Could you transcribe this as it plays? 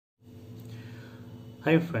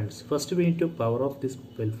Hi friends, first we need to power off this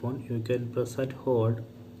mobile phone. You can press and hold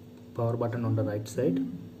power button on the right side,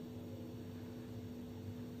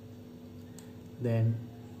 then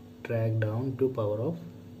drag down to power off.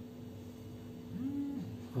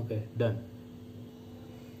 Okay, done.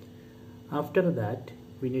 After that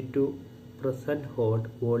we need to press and hold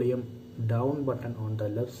volume down button on the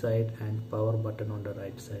left side and power button on the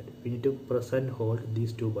right side. We need to press and hold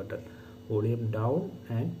these two buttons, volume down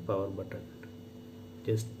and power button.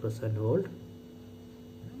 Just press and hold.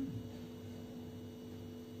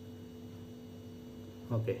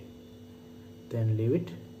 Okay, then leave it.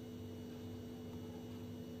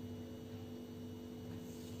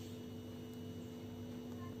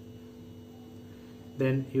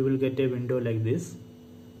 Then you will get a window like this.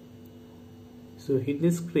 So in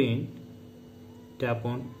this screen, tap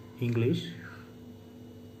on English.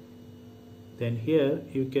 Then here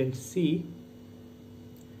you can see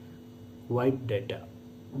wipe data.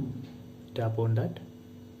 Tap on that.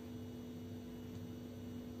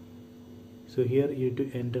 So here you have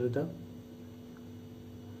to enter the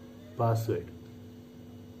password,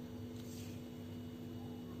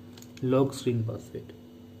 lock screen password.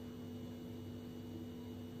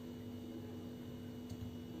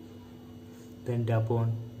 Then tap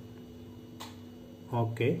on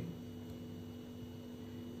OK.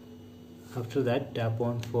 After that, tap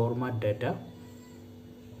on format data.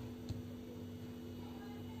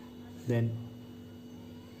 Then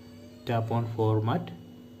tap on format.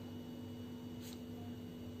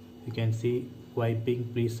 You can see wiping,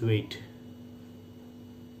 please wait.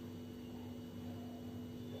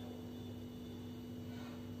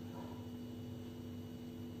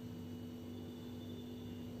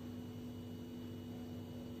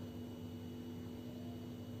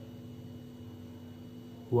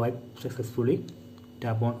 Wipe successfully.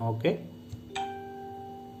 Tap on OK.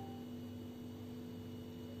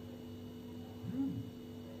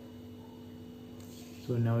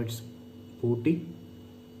 So now it's booting.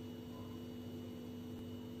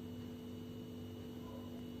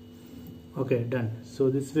 Okay, done. So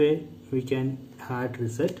this way we can hard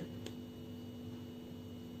reset.